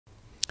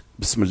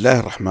Bismillah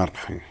ar-Rahman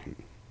ar-Rahim.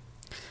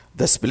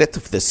 The split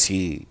of the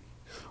sea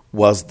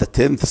was the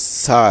 10th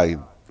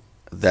sign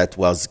that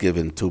was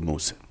given to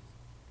Musa.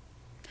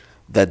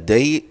 That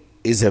day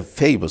is a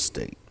famous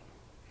day,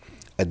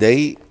 a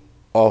day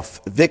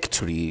of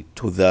victory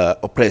to the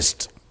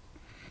oppressed,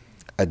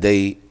 a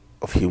day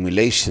of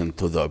humiliation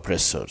to the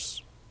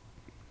oppressors.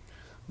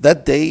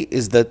 That day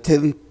is the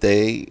 10th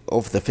day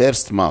of the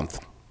first month.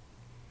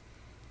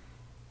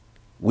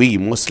 We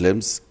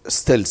Muslims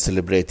still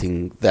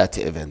celebrating that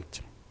event.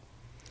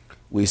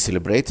 We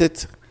celebrate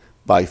it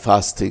by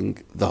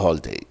fasting the whole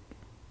day.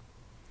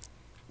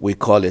 We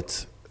call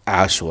it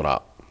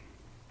Ashura,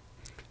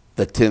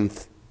 the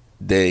 10th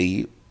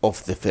day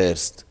of the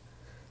first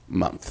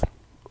month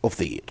of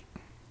the year.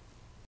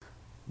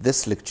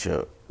 This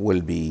lecture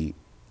will be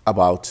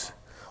about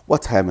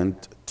what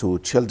happened to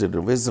children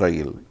of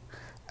Israel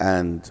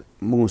and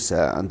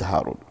Musa and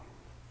Harun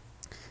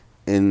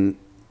in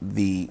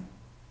the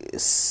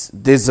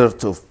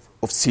desert of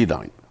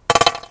Sinai.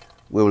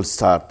 We will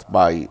start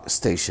by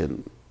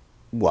station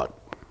 1.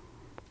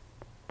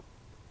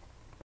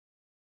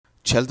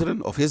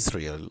 Children of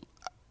Israel,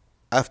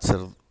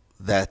 after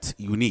that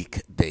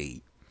unique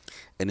day,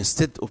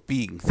 instead of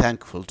being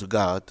thankful to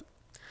God,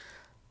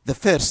 the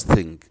first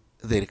thing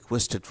they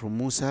requested from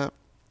Musa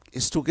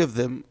is to give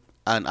them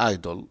an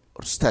idol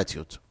or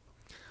statue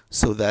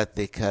so that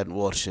they can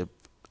worship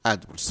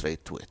and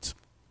prostrate to it.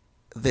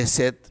 They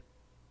said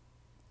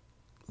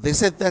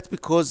that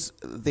because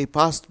they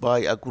passed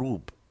by a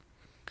group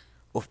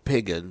of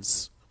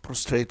pagans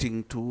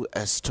prostrating to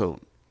a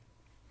stone.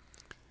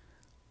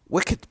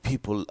 Wicked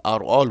people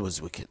are always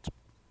wicked.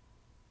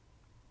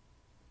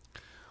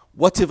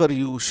 Whatever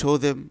you show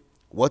them,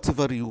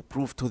 whatever you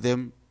prove to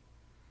them,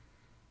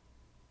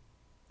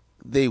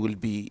 they will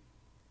be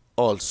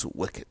also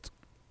wicked.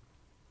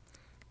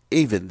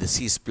 Even the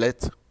sea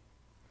split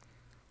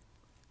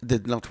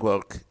did not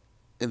work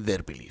in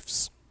their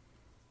beliefs.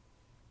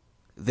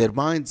 Their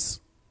minds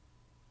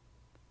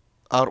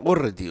are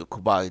already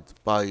occupied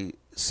by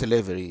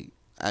slavery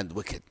and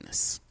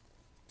wickedness.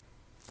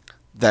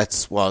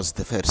 That was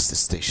the first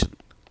station.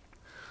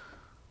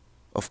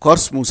 Of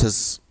course,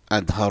 Moses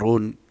and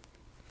Harun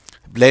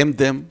blamed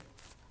them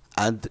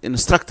and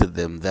instructed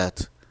them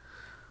that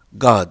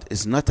God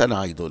is not an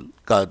idol,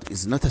 God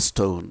is not a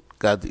stone,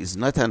 God is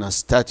not a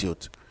statue.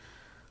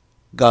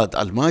 God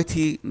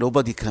Almighty,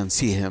 nobody can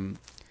see him.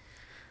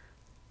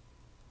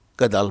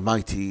 God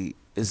Almighty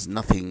is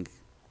nothing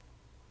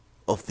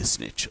of this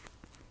nature.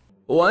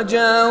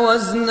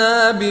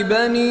 وجاوزنا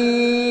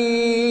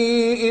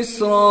ببني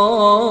إسرائيل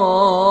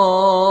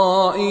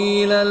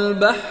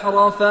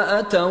البحر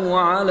فأتوا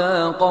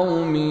على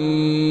قوم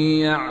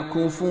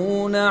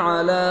يعكفون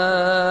على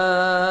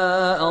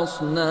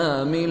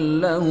أصنام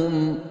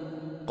لهم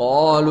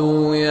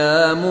قالوا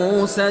يا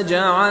موسى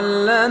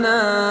اجعل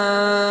لنا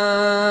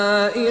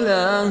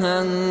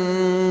إلها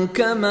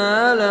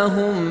كما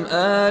لهم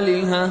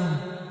آلهة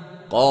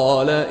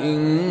قال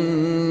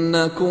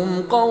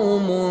إنكم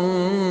قوم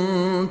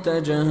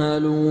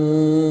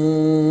تجهلون.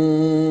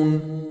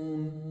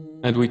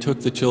 And we took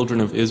the children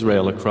of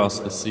Israel across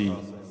the sea.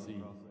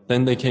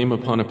 Then they came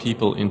upon a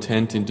people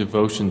intent in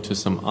devotion to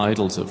some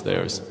idols of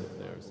theirs.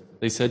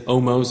 They said,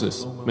 O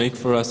Moses, make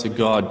for us a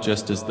god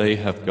just as they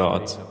have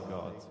gods.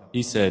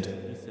 He said,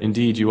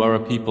 Indeed, you are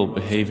a people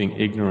behaving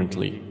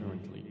ignorantly.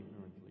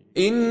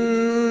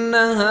 إن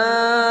هؤلاء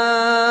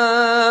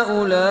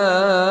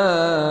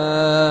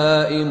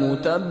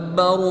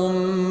متبر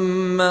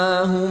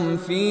ما هم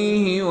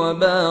فيه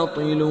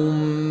وباطل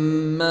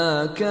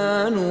ما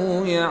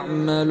كانوا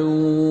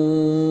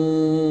يعملون.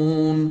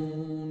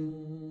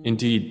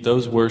 Indeed,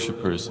 those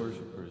worshippers,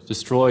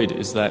 destroyed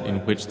is that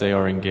in which they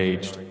are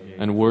engaged,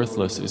 and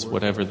worthless is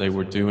whatever they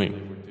were doing.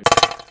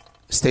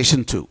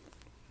 Station 2.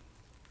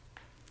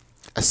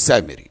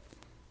 As-Samiri.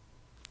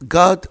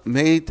 God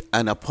made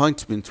an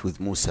appointment with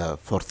Musa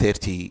for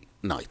 30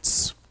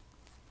 nights.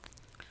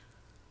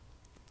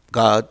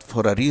 God,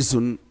 for a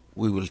reason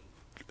we will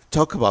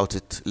talk about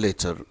it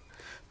later,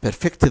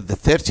 perfected the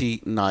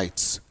 30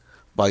 nights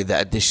by the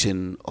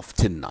addition of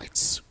 10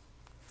 nights.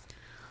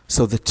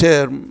 So the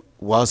term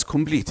was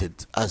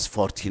completed as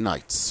 40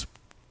 nights.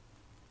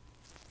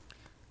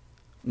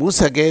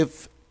 Musa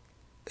gave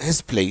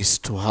his place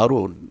to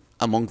Harun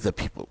among the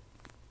people.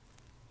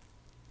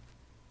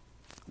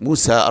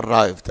 Musa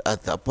arrived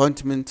at the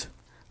appointment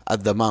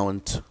at the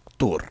Mount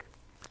Tur,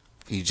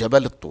 في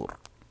جبل الطور,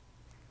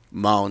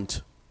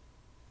 Mount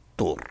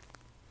Tur.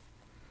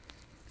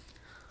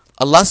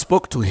 Allah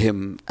spoke to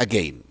him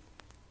again.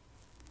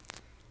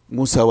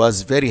 Musa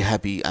was very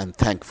happy and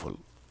thankful.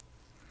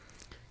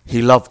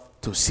 He loved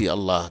to see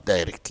Allah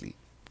directly.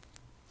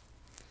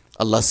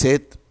 Allah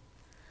said,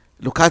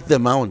 look at the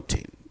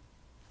mountain.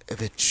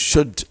 If it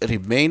should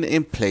remain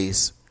in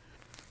place,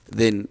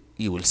 then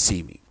you will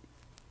see me.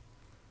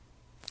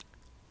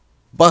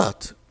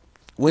 But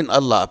when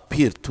Allah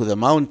appeared to the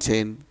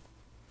mountain,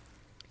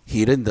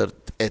 He rendered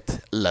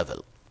it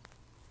level.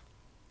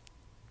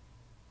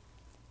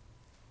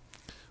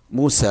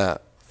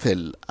 Musa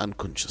fell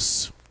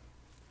unconscious.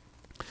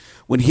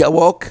 When he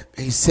awoke,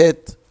 he said,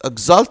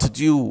 "Exalted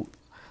you,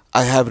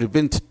 I have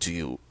repented to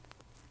you."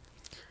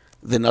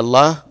 Then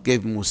Allah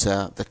gave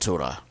Musa the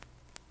Torah,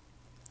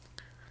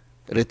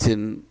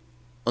 written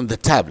on the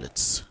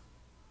tablets.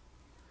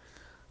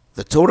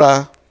 The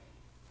Torah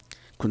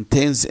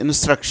contains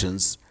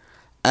instructions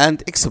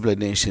and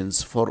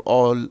explanations for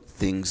all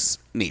things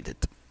needed.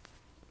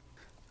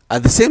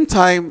 At the same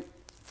time,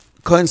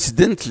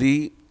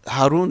 coincidentally,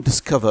 Harun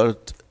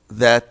discovered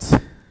that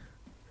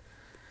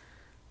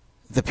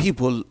the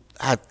people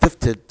had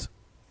thefted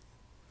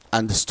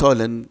and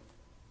stolen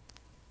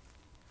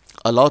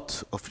a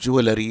lot of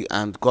jewelry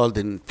and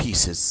golden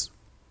pieces,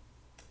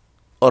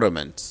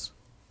 ornaments.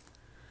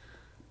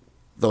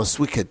 Those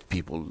wicked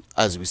people,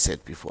 as we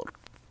said before.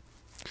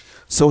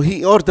 So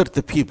he ordered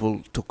the people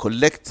to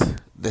collect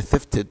the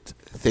thefted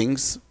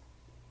things.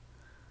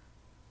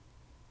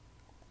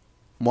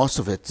 Most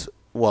of it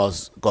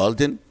was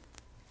golden.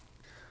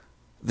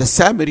 The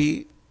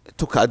Samiri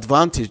took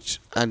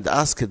advantage and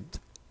asked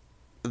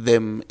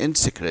them in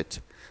secret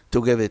to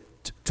give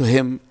it to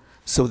him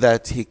so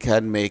that he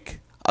can make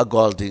a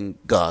golden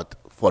god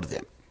for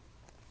them.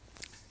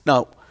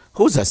 Now,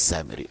 who's a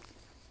Samiri?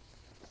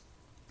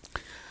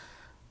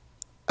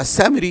 A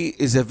Samiri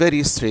is a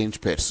very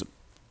strange person.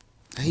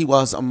 He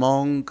was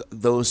among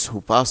those who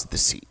passed the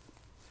sea.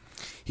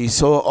 He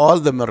saw all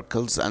the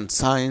miracles and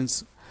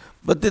signs,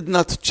 but did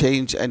not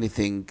change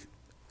anything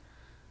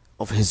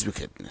of his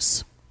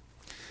wickedness.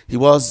 He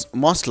was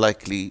most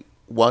likely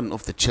one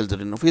of the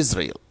children of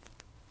Israel,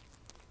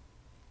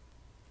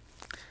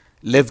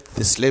 lived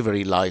the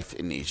slavery life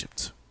in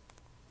Egypt.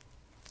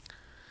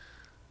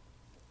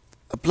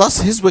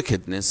 Plus his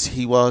wickedness,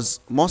 he was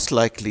most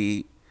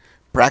likely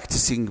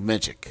practicing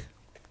magic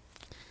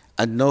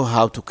and know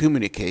how to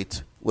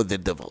communicate with the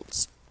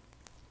devils.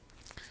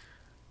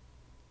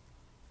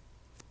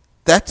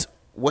 That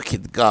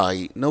wicked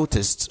guy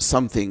noticed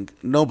something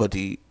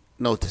nobody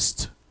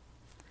noticed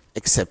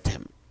except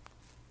him.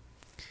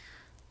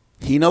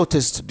 He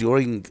noticed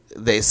during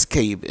the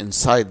escape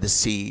inside the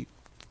sea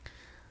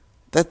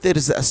that there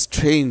is a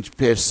strange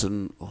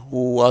person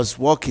who was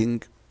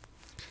walking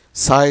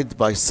side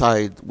by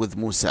side with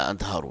Musa and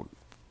Harun.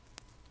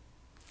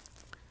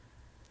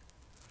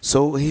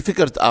 So he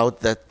figured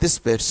out that this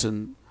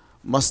person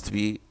must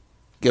be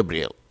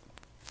Gabriel,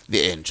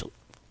 the angel.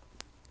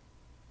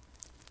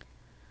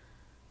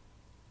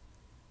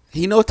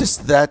 He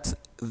noticed that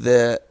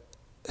the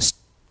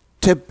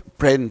step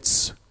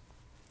print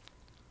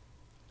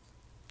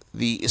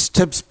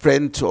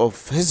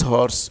of his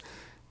horse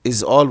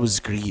is always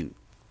green.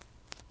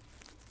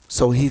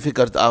 So he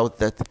figured out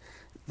that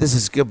this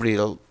is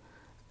Gabriel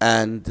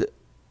and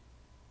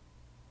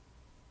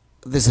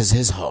this is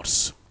his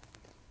horse.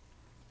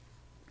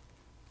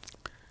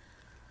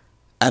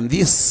 And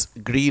these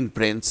green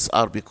prints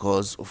are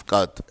because of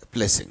God's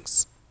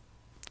blessings.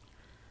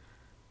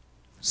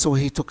 So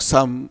he took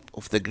some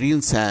of the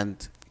green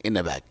sand in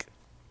a bag.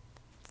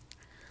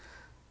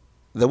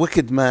 The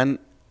wicked man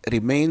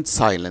remained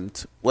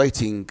silent,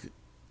 waiting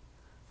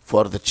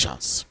for the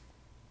chance.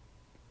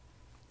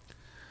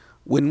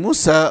 When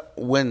Musa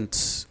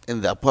went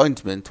in the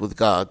appointment with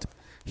God,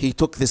 he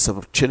took this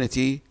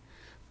opportunity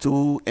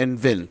to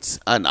invent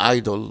an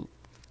idol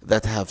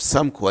that have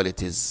some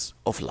qualities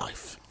of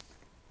life.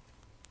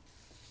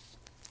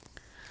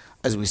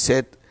 As we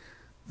said,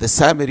 the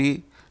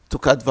Samiri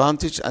took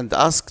advantage and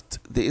asked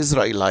the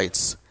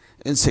Israelites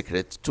in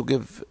secret to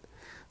give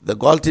the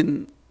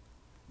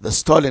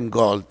stolen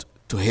gold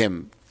to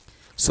him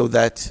so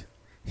that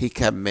he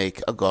can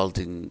make a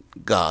golden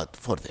god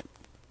for them.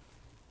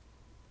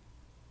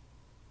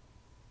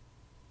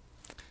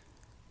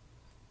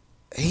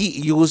 He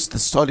used the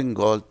stolen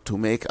gold to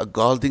make a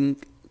golden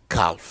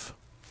calf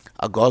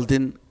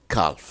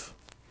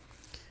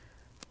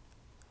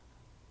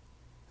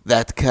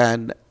that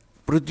can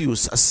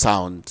produce a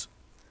sound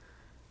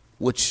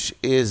which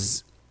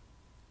is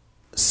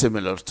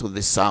similar to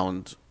the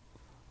sound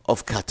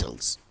of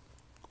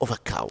of a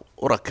cow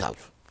or a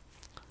calf.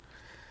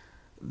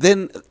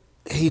 Then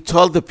he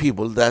told the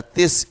people that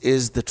this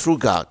is the true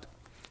God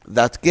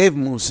that gave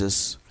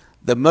Moses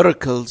the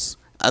miracles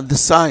and the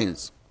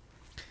signs.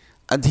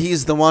 And he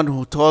is the one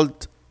who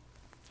called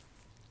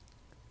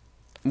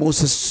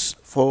Moses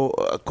for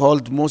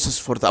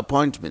the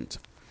appointment.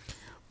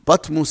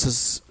 But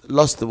Moses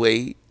lost the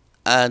way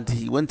and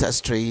he went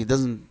astray. He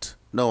doesn't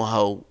know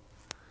how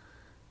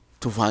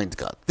to find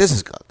God. This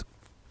is God.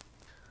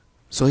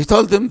 So he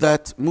told them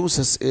that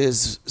Moses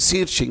is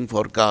searching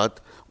for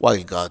God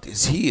while God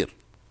is here.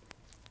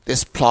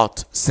 This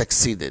plot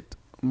succeeded.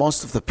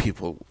 Most of the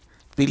people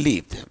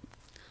believed him,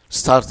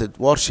 started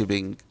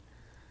worshipping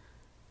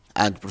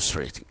and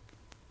prostrating,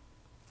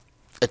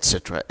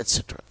 etc.,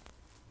 etc.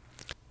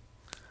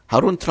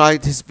 Harun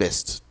tried his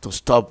best to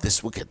stop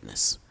this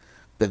wickedness,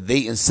 but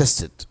they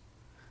insisted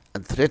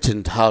and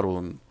threatened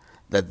Harun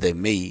that they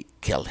may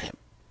kill him.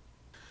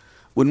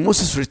 When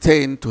Moses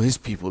returned to his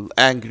people,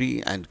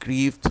 angry and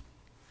grieved,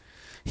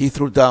 he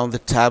threw down the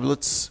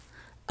tablets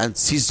and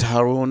seized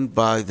Harun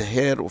by the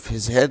hair of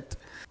his head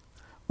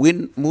When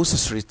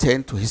Moses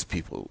returned to his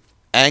people,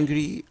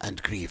 angry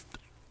and grieved,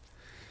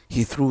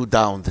 he threw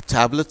down the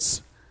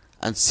tablets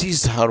and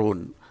seized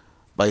Harun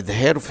by the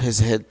hair of his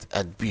head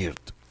and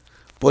beard,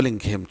 pulling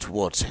him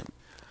towards him.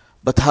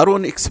 But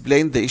Harun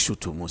explained the issue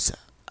to Musa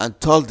and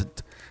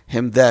told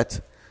him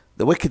that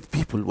the wicked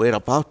people were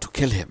about to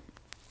kill him,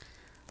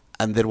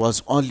 and there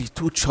was only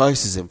two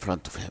choices in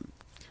front of him: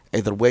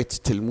 either wait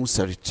till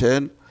Musa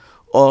returned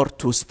or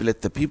to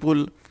split the people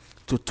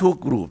to two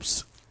groups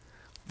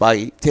by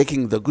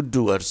taking the good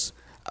doers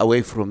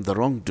away from the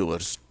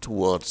wrongdoers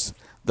towards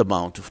the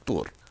Mount of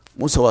Tur.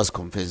 Musa was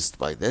convinced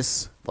by this,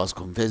 was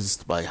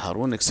convinced by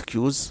Harun's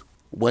excuse,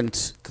 went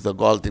to the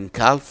golden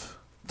calf,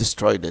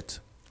 destroyed it,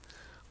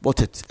 put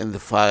it in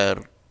the fire,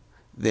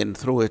 then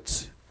threw it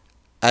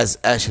as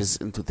ashes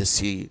into the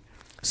sea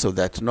so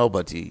that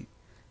nobody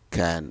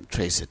can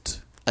trace it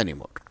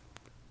anymore.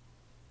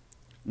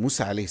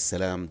 Musa alayhi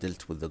salam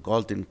dealt with the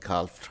golden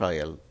calf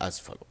trial as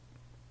follows.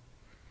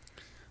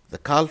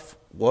 The calf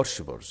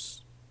worshippers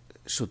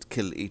should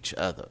kill each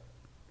other.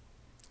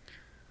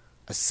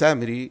 A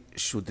Samiri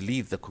should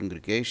leave the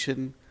congregation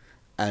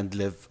and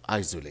live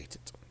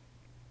isolated.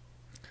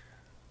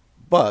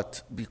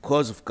 But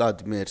because of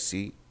God's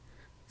mercy,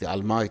 the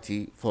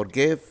Almighty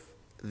forgave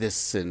this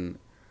sin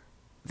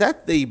that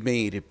they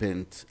may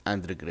repent and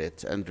regret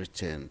and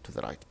return to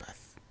the right path.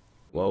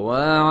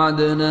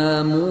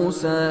 وواعدنا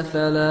موسى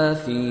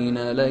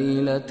 30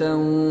 ليلة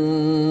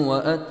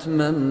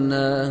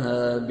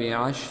وأتممناها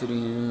ب10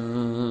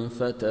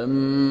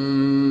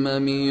 فتم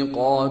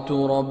ميقات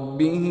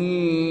ربه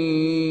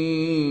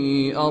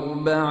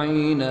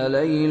 40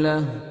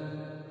 ليلة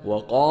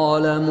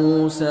وقال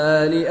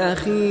موسى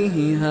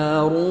لأخيه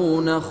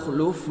هارون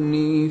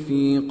اخلفني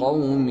في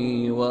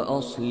قومي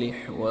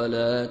وأصلح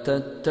ولا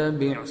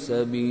تتبع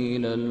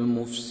سبيل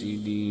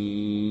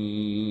المفسدين.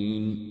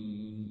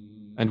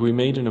 And we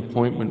made an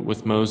appointment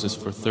with Moses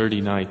for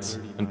 30 nights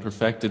and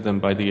perfected them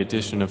by the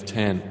addition of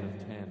 10.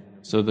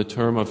 So the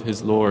term of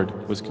his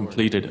Lord was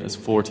completed as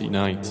 40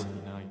 nights.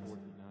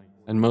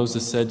 And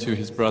Moses said to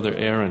his brother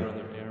Aaron,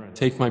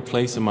 "Take my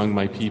place among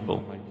my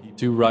people,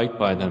 do right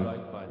by them,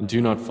 and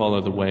do not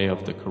follow the way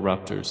of the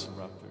corruptors."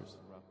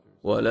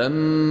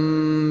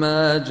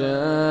 ولما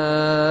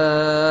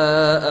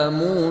جاء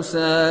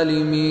موسى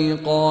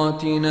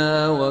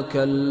لميقاتنا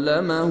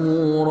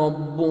وكلمه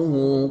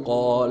ربه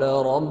قال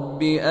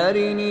رب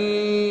أرني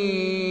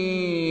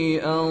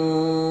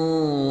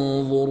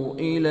أنظر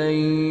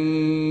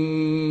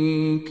إليك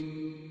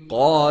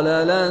قال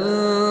لن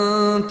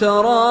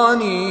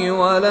تراني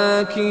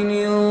ولكن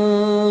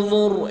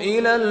انظر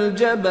إلى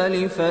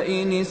الجبل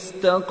فإن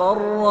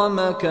استقر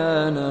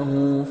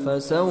مكانه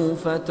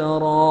فسوف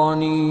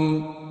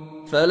تراني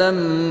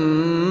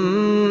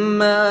فلما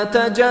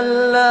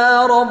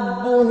تجلى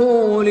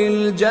ربه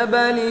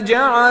للجبل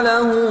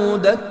جعله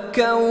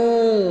دكا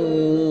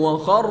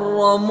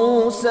وخر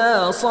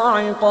موسى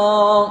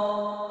صعقا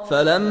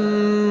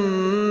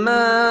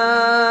فلما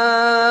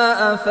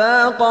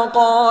أفاق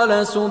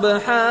قال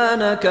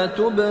سبحانك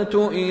تبت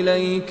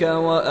إليك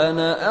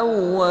وأنا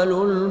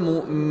أول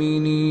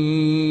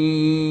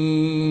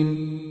المؤمنين.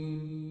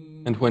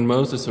 And when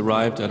Moses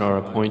arrived at our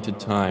appointed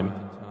time,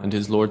 and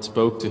his Lord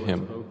spoke to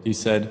him, he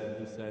said,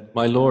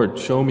 "My Lord,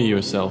 show me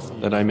yourself,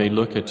 that I may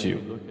look at you."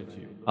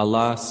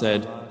 Allah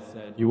said,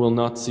 "You will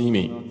not see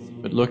me,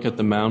 but look at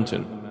the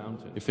mountain.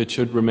 If it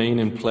should remain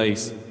in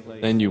place,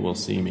 then you will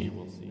see me."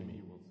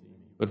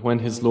 But when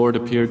his Lord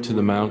appeared to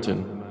the mountain,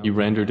 he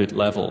rendered it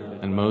level,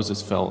 and Moses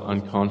fell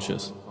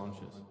unconscious.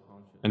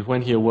 And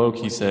when he awoke,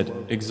 he said,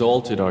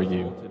 "Exalted are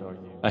you.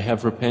 I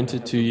have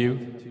repented to you,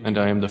 and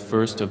I am the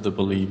first of the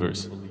believers."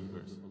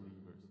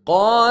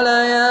 قال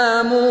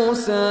يا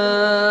موسى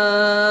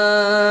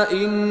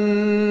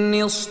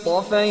إني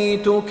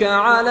اصطفيتك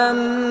على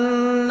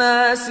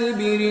الناس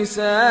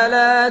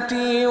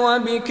برسالاتي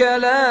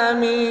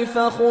وبكلامي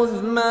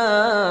فخذ ما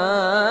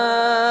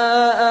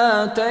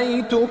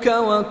آتيتك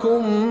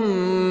وكن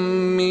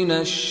من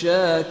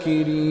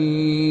الشاكرين.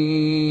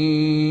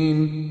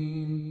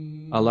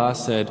 Allah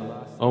said,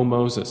 "O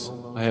Moses,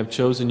 I have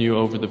chosen you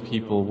over the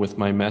people with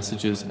my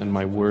messages and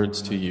my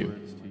words to you.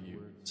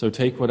 So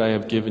take what I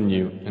have given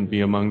you and be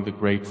among the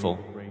grateful."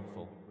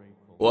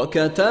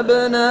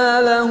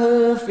 وكتبنا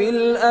له في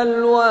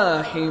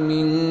الألواح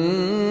من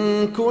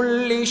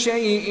كل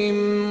شيء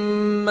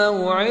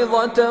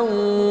موعظة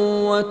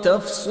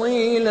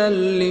وتفصيلا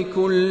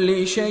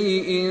لكل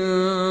شيء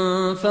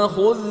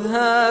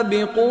فخذها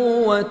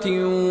بقوة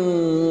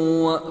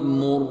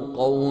وأمر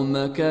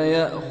قومك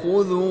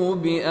يأخذوا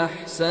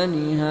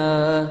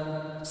بأحسنها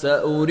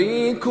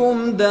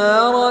سأريكم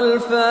دار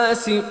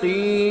الفاسقين.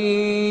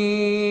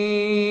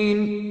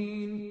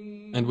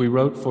 And we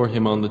wrote for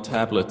him on the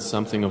tablet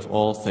something of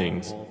all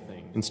things,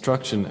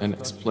 instruction and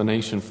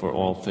explanation for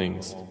all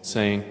things,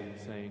 saying,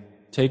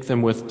 "Take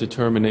them with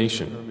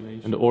determination,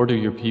 and order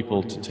your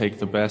people to take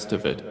the best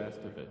of it,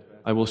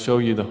 I will show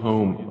you the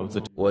home of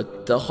the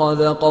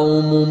واتخذ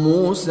قوم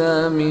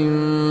موسى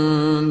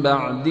من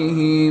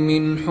بعده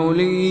من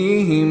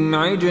حليهم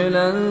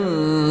عجلا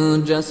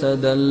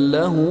جسدا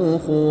له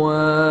خوار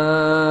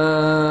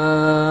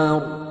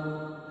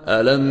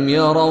ألم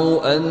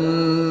يروا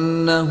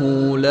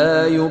أنه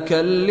لا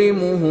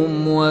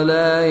يكلمهم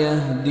ولا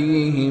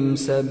يهديهم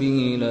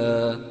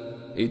سبيلا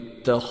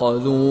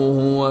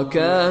اتخذوه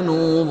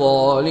وكانوا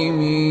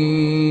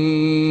ظالمين.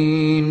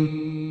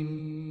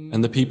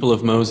 And the people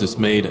of Moses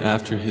made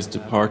after his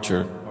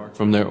departure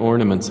from their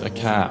ornaments a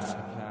calf,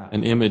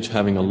 an image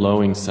having a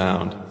lowing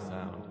sound.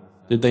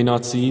 Did they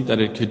not see that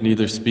it could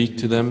neither speak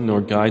to them nor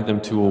guide them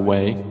to a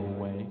way?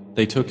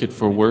 They took it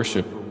for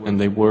worship, and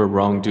they were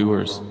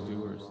wrongdoers.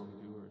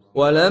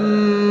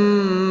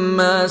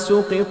 ولما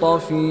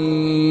سقط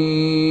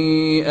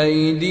في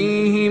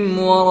أيديهم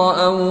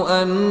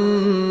ورأوا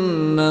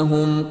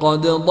أنهم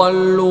قد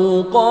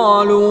ضلوا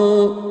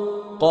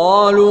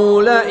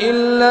قالوا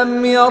لئن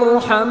لم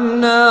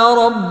يرحمنا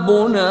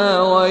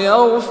ربنا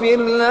ويغفر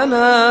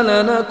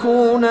لنا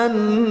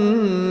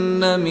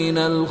لنكونن من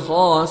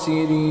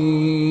الخاسرين.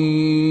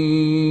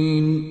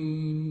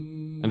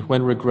 And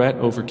when regret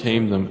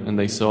overcame them and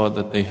they saw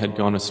that they had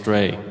gone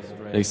astray,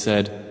 they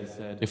said,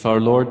 "If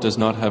our Lord does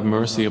not have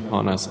mercy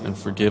upon us and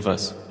forgive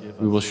us,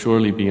 we will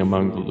surely be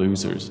among the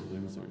losers."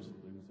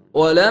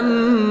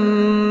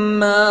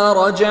 ولما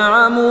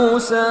رجع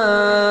موسى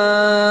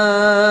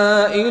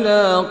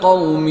إلى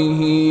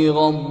قومه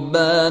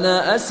غضبان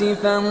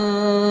أسفا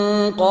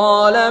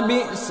قال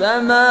بئس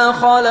ما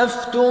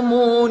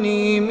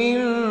خلفتموني من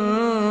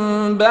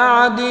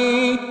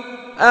بعدي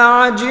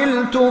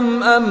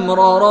أعجلتم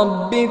أمر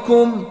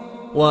ربكم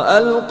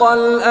وألقى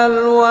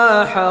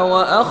الألواح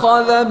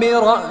وأخذ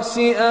برأس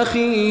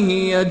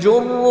أخيه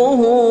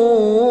يجره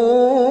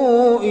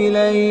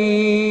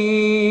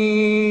إليه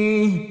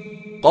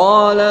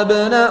قال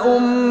ابن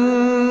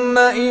أم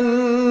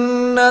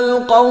إن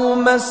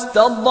القوم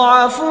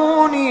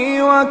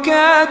استضعفوني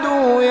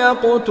وكادوا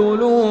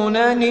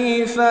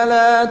يقتلونني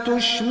فلا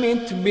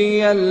تشمت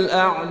بي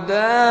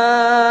الأعداء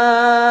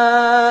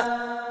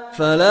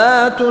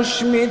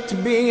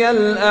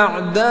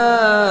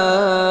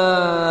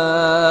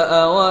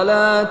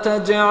ولا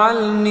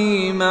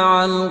تجعلني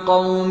مع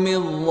القوم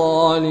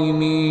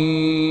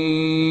الظالمين.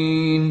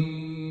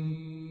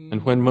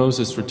 And when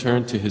Moses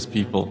returned to his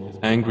people,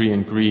 angry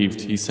and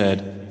grieved, he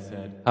said,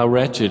 "How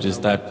wretched is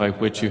that by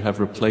which you have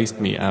replaced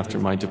me after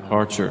my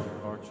departure?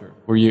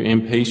 Were you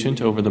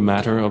impatient over the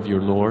matter of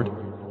your Lord?"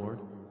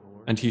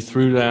 And he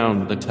threw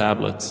down the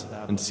tablets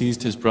and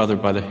seized his brother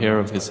by the hair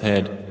of his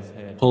head,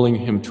 pulling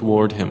him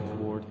toward him.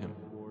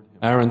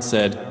 Aaron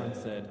said,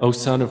 "O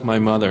son of my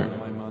mother,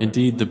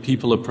 indeed the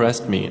people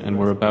oppressed me and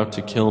were about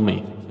to kill me.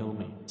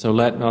 So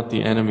let not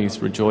the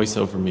enemies rejoice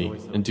over me,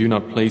 and do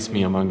not place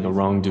me among the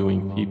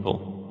wrongdoing people."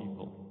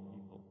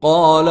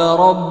 قال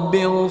رب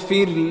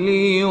اغفر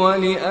لي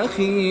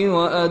ولأخي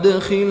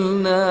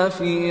وأدخلنا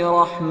في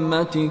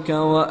رحمتك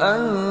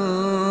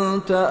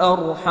وأنت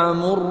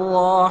أرحم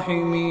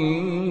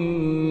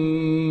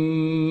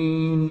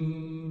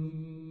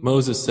الراحمين.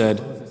 Moses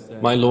said,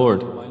 "My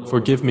Lord,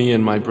 forgive me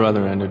and my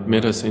brother and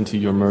admit us into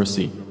your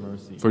mercy,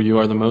 for you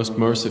are the most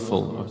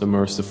merciful of the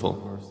merciful."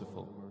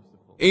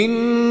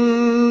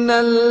 إن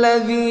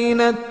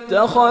الذين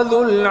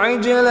اتخذوا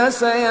العجل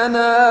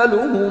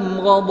سينالهم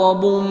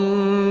غضب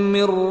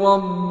من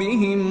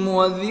ربهم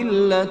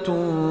وذلة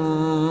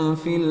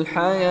في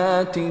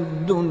الحياة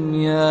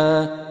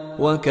الدنيا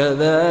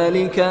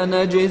وكذلك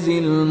نجزي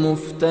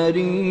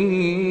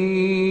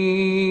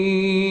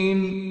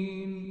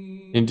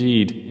المفترين.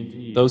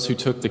 Indeed, those who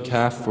took the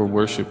calf for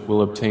worship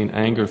will obtain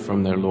anger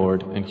from their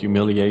Lord and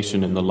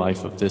humiliation in the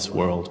life of this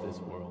world.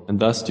 And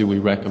thus do we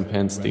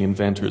recompense the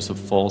inventors of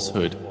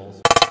falsehood.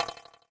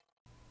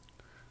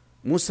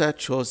 Musa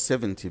chose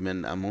 70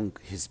 men among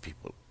his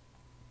people.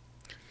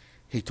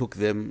 He took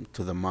them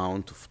to the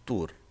Mount of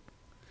Tur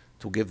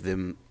to give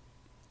them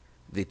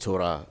the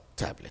Torah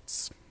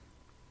tablets.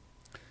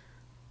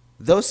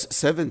 Those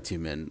 70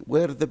 men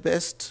were the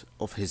best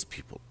of his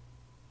people,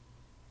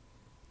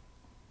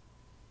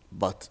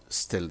 but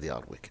still they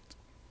are wicked.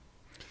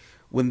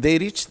 When they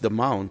reached the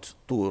Mount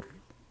Tur,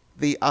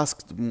 they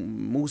asked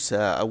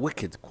Musa a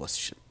wicked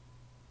question.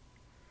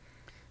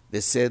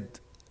 They said,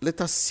 "Let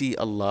us see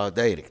Allah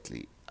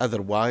directly,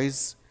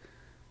 otherwise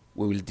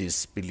we will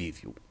disbelieve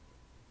you."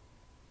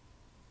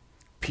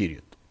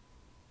 Period.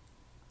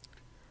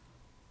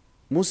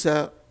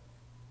 Musa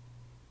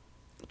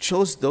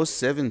chose those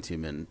 70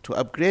 men to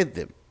upgrade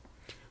them,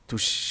 to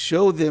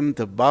show them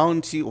the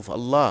bounty of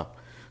Allah,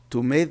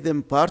 to make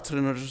them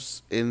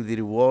partners in the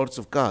rewards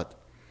of God.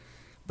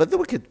 But the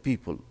wicked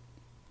people,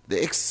 the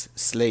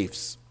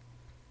ex-slaves,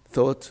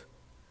 thought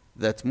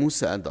that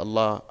Musa and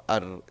Allah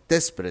are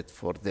desperate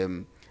for them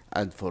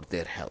and for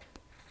their help.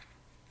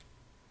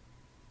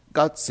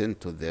 God sent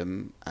to them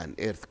an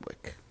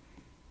earthquake.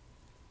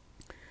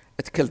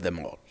 It killed them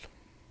all.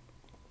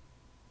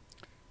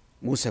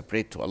 Musa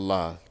prayed to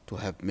Allah to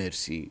have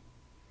mercy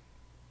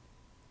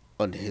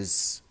on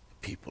his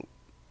people.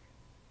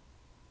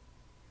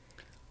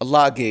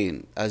 Allah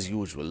again, as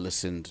usual,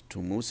 listened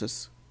to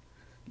Moses,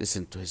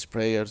 listened to his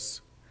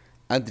prayers,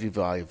 and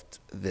revived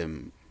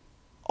them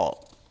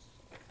all.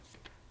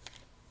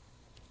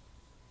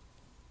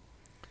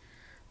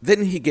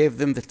 Then he gave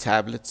them the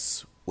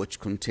tablets which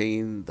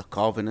contain the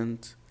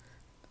covenant,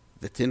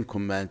 the 10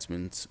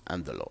 commandments,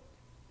 and the law.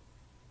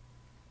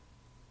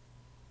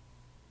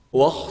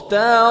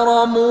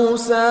 واختار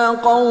موسى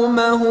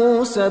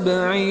قومه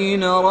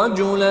 70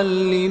 رجلا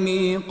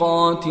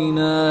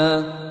لميقاتنا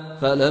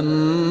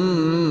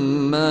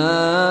فلما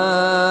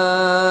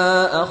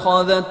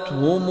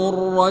أخذتهم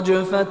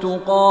الرجفة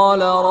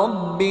قال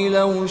رب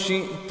لو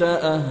شئت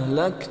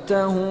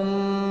أهلكتهم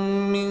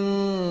من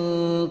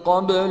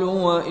قبل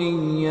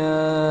وإياي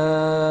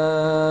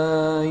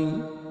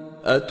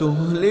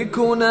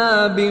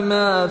أتهلكنا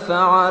بما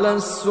فعل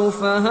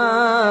السفهاء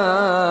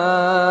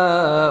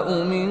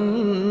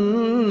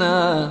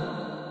منا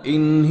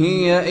إن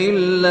هي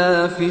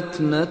إلا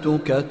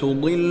فتنتك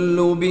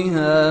تضل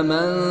بها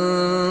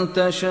من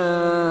تشاء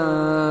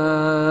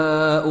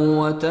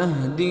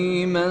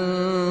وتهدي من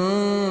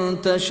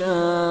تشاء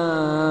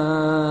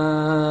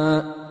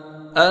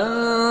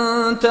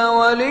أنت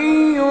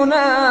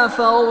ولينا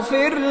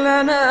فاغفر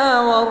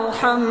لنا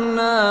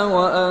وارحمنا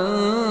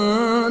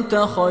وأنت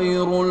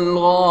خير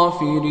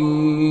الغافرين.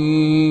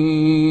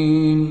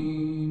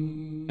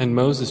 And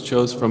Moses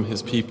chose from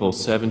his people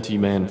 70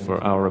 men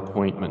for our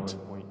appointment.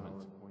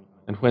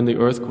 And when the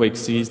earthquake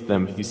seized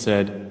them, he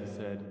said,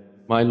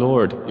 My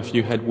Lord, if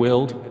you had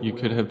willed, you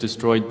could have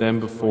destroyed them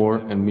before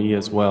and me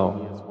as well.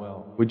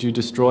 Would you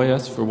destroy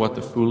us for what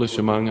the foolish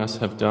among us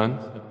have done?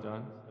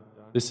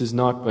 This is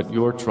not but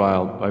your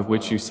trial by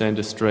which you send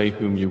astray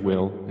whom you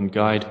will and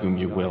guide whom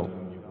you will.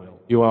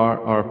 You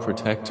are our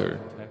protector,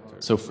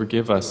 so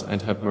forgive us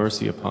and have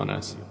mercy upon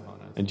us,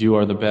 and you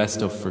are the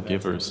best of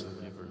forgivers.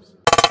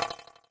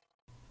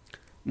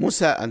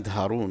 Musa and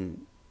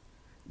Harun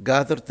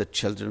gathered the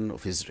children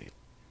of Israel,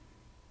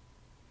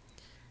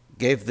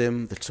 gave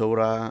them the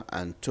Torah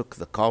and took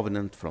the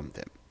covenant from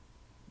them.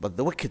 But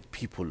the wicked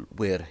people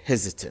were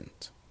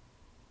hesitant.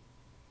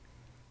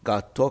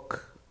 God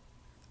took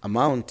a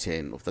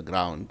mountain of the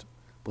ground,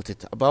 put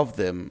it above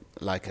them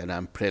like an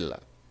umbrella,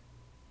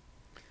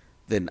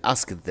 then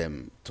asked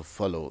them to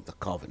follow the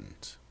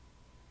covenant.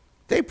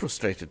 They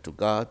prostrated to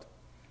God,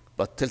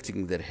 but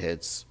tilting their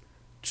heads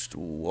to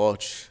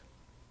watch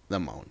the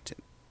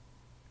mountain.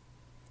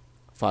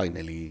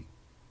 Finally,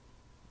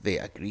 they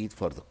agreed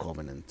for the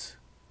covenant,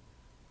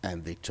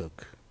 and they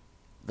took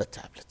the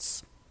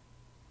tablets.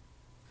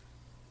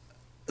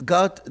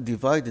 God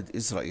divided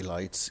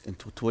Israelites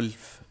into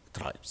 12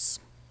 tribes.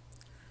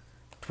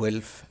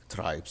 12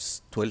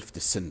 tribes, 12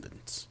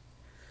 descendants.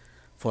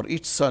 For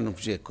each son of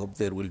Jacob,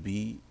 there will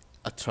be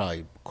a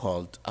tribe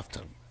called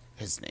after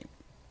his name.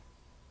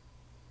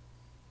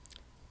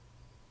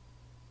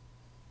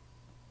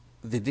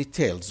 The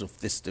details of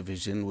this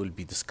division will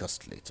be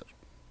discussed later.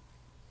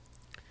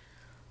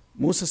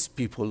 Moses'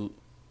 people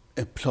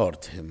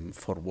implored him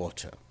for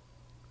water.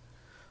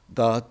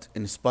 God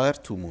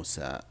inspired to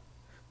Musa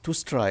to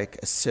strike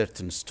a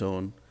certain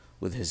stone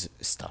with his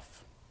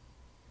staff.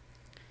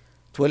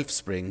 12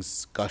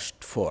 springs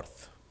gushed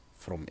forth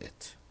from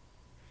it.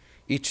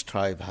 Each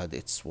tribe had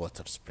its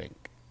water spring.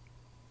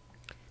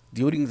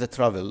 During the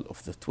travel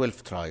of the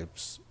 12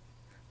 tribes,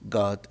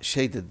 God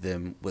shaded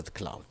them with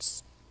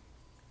clouds.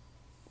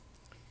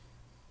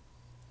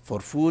 For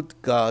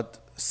food, God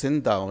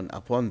sent down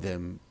upon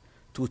them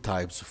 2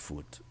 types of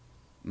food,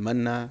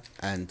 manna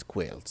and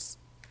quails,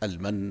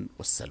 al-man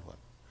was-salwa,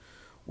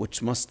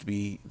 which must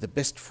be the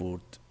best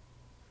food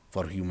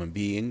for human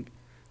being,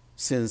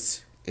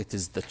 since it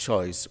is the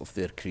choice of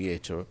their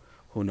Creator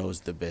who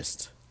knows the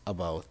best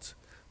about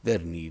their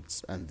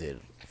needs and their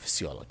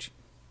physiology.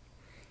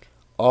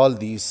 All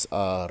these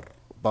are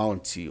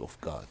bounty of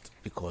God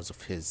because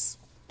of His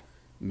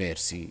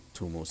mercy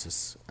to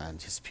Moses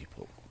and his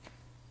people.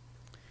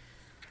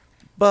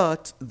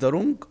 But the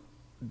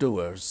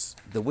wrongdoers,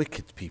 the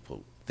wicked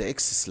people, the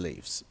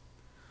ex-slaves,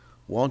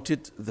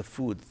 wanted the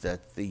food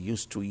that they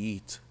used to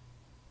eat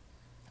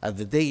at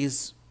the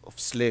days of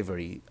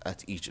slavery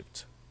at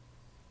Egypt.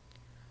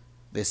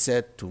 They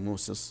said to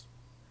Moses,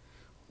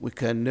 "We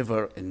can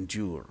never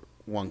endure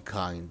one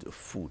kind of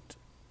food.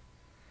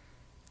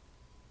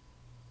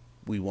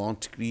 We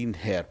want green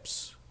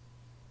herbs,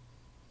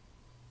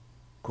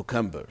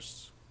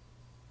 cucumbers,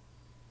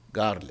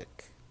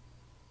 garlic,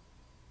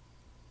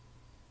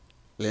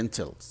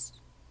 lentils,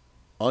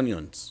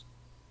 onions."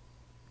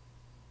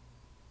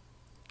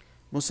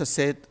 Musa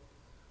said,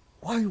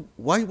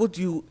 why would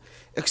you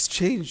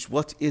exchange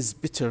what is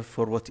better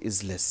for what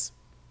is less?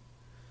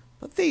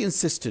 But they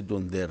insisted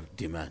on their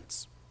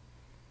demands.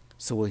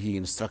 So he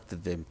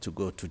instructed them to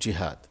go to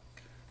jihad,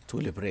 to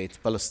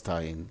liberate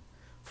Palestine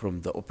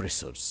from the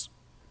oppressors,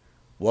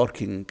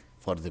 working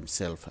for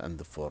themselves and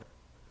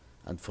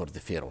for the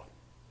Pharaoh.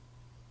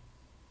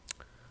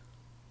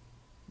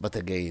 But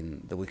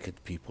again, the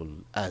wicked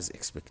people, as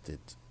expected,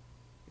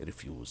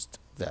 refused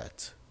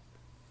that.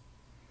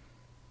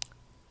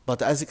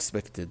 But as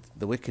expected,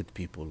 the wicked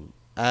people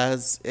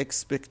as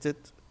expected,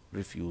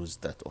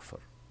 refused that offer.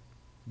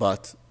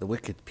 But the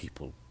wicked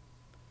people,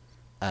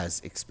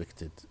 as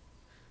expected,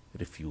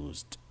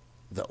 refused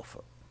the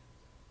offer.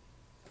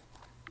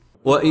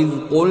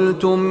 وإذ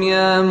قلتم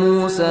يا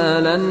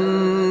موسى لن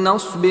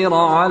نصبر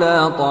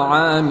على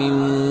طعام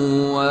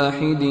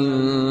واحد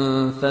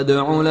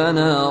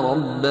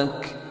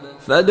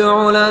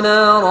فادع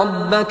لنا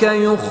ربك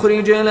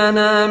يخرج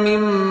لنا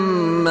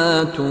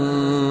مما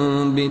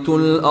تنبت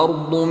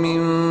الأرض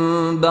من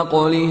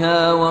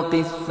بقلها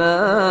وقثائها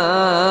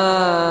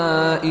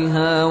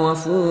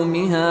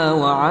وفومها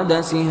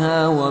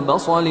وعدسها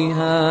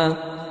وبصلها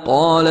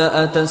قال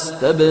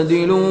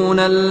أتستبدلون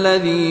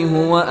الذي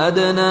هو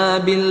أدنى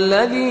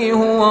بالذي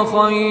هو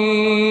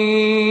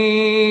خير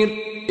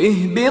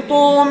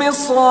اهبطوا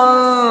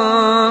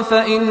مصرا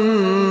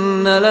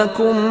فإن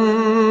لكم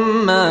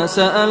ما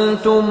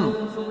سألتم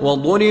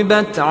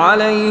وضربت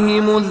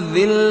عليهم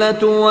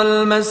الذلة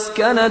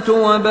والمسكنة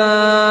وباءوا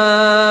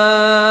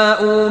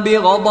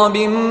بغضب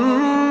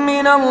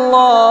من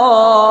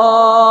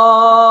الله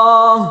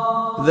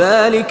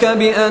ذلك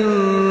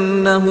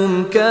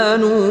بأنهم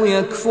كانوا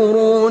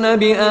يكفرون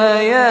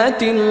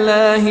بآيات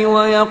الله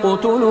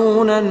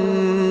ويقتلون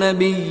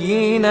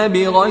النبيين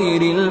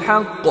بغير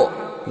الحق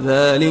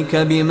ذلك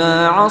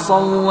بما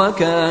عصوا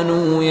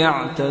وكانوا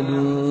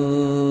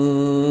يعتدون.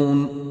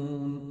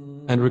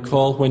 And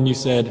recall when you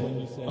said,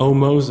 O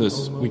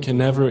Moses, we can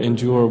never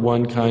endure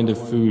one kind of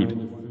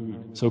food.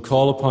 So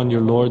call upon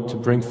your Lord to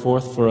bring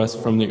forth for us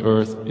from the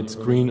earth its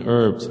green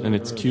herbs and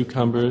its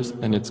cucumbers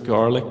and its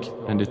garlic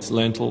and its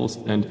lentils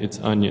and its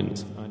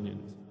onions.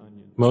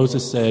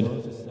 Moses said,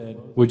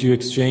 would you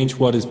exchange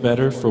what is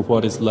better for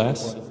what is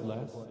less?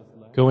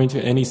 Go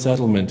into any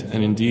settlement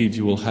and indeed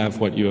you will have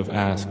what you have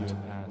asked.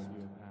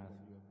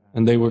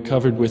 And they were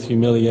covered with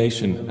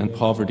humiliation and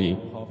poverty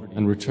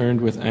and returned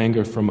with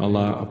anger from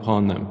Allah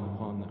upon them.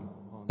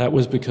 That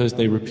was because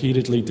they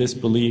repeatedly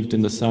disbelieved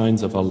in the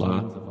signs of Allah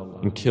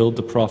and killed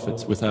the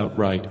prophets without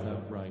right.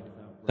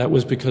 That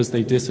was because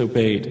they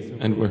disobeyed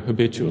and were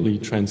habitually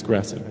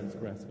transgressive.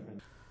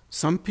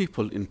 Some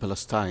people in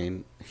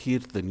Palestine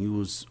heard the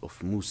news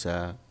of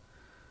Musa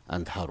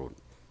and Harun.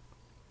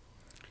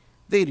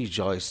 They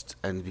rejoiced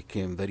and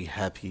became very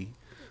happy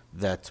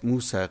that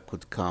Musa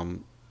could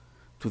come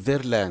to their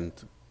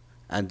land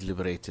and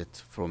liberate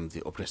it from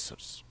the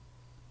oppressors.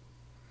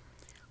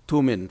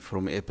 Two men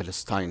from a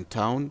Palestine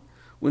town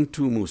went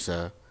to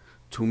Musa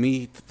to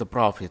meet the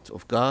Prophet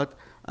of God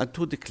and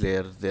to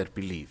declare their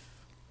belief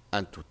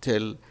and to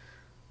tell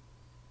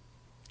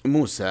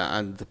Musa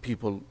and the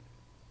people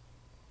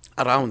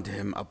around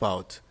him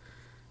about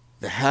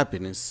the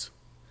happiness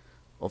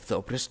of the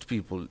oppressed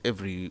people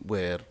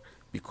everywhere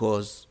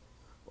because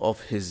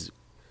of his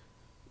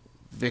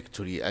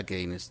victory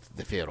against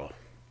the Pharaoh.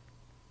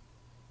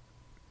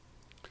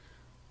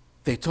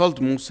 They told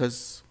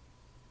Moses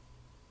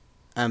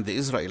and the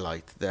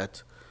Israelites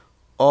that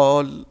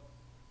all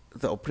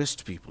the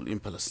oppressed people in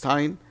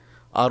Palestine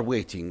are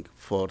waiting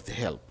for the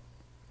help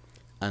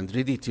and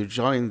ready to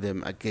join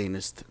them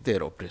against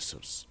their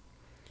oppressors.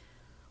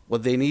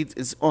 What they need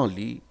is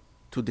only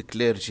to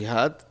declare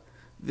jihad.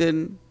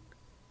 Then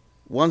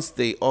once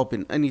they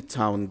open any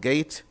town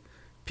gate,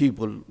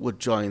 people would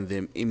join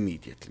them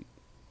immediately.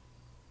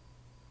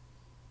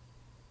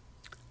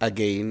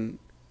 Again,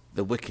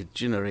 the wicked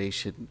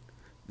generation,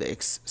 the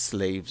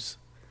ex-slaves,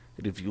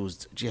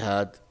 refused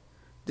jihad,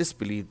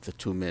 disbelieved the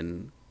two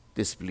men,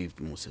 disbelieved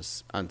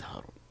Moses and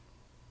Harun.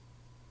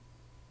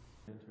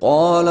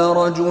 قال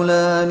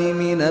رجلان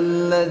من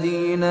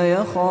الذين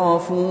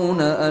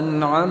يخافون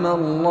أنعم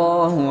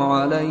الله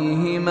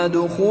عليهم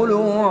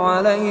ادخلوا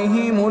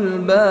عليهم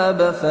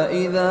الباب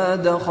فإذا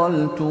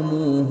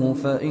دخلتموه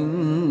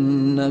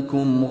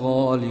فإنكم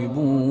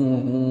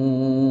غالبون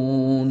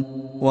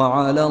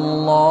وعلى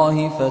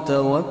الله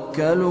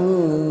فتوكلوا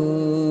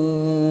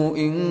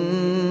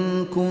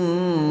إن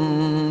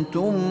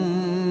كنتم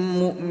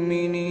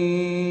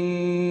مؤمنين.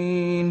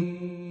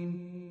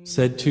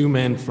 Said two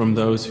men from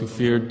those who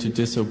feared to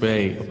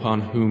disobey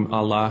upon whom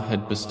Allah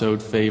had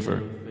bestowed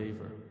favor,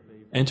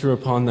 enter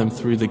upon them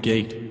through the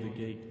gate,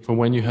 for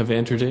when you have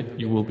entered it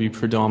you will be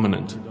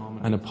predominant,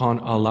 and upon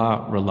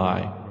Allah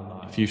rely,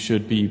 if you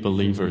should be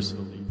believers.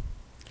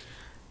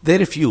 They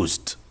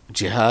refused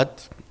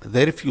jihad,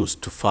 they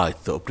refused to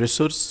fight the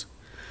oppressors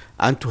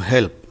and to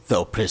help the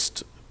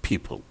oppressed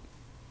people.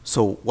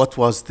 So what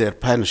was their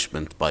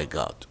punishment by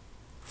God?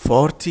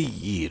 40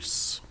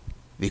 years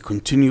they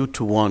continued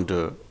to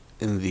wander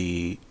in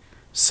the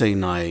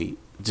Sinai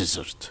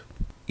desert.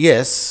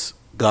 Yes,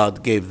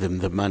 God gave them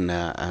the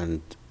manna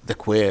and the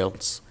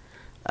quails,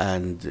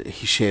 and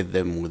He shared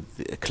them with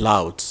the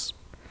clouds,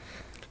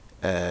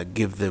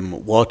 gave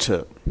them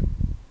water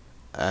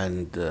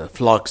and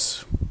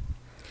flocks,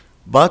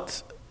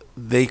 but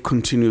they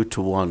continued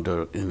to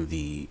wander in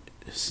the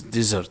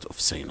desert of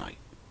Sinai.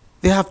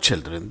 They have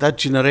children. That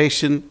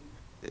generation,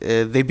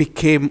 they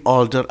became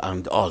older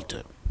and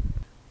older.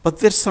 But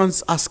their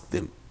sons asked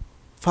them,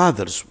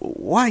 fathers,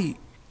 why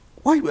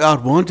we are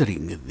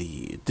wandering in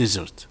the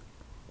desert?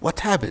 What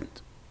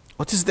happened?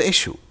 What is the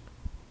issue?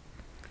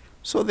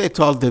 So they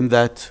told him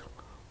that,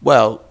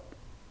 well,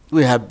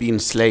 we have been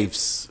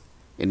slaves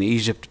in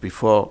Egypt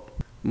before.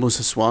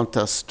 Moses wants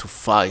us to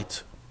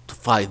fight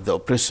the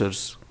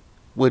oppressors.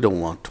 We don't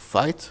want to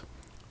fight.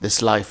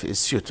 This life is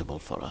suitable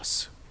for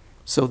us.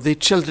 So the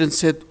children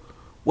said,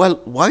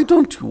 well, why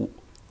don't you?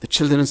 The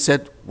children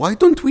said, why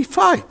don't we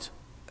fight?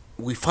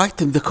 We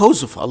fight in the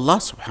cause of Allah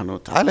subhanahu wa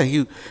ta'ala.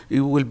 He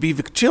will be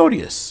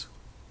victorious.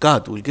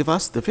 God will give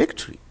us the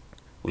victory,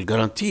 will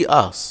guarantee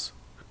us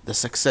the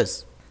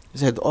success. He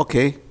said,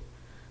 okay,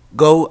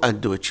 go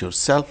and do it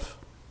yourself.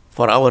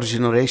 For our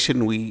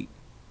generation, we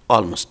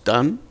almost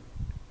done.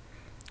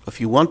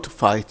 If you want to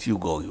fight, you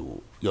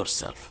go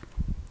yourself.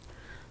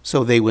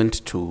 So they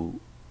went to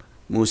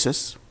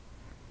Moses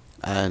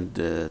and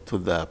to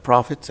the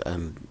prophet,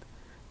 and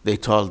they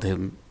told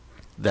him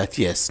that,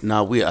 yes,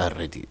 now we are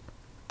ready.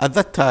 At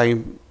that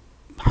time,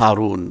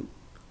 Harun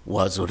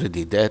was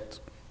already dead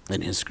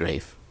in his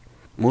grave.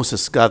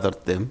 Moses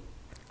gathered them,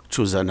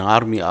 chose an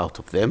army out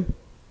of them,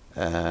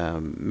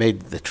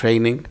 made the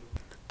training,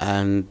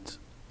 and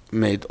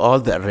made all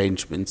the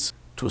arrangements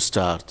to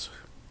start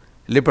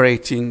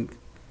liberating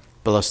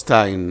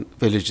Palestine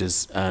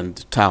villages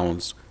and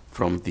towns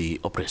from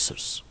the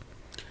oppressors.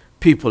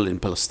 People in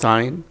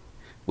Palestine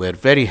were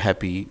very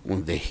happy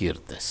when they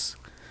heard this.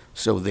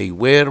 So they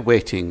were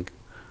waiting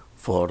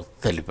for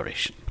the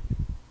liberation.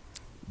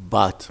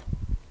 But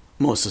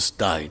Moses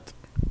died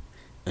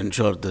in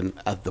Jordan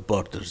at the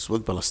borders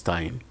with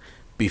Palestine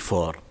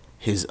before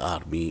his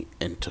army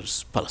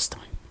enters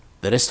Palestine.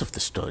 The rest of the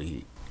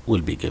story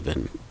will be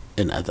given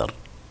in other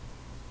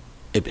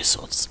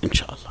episodes,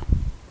 inshallah.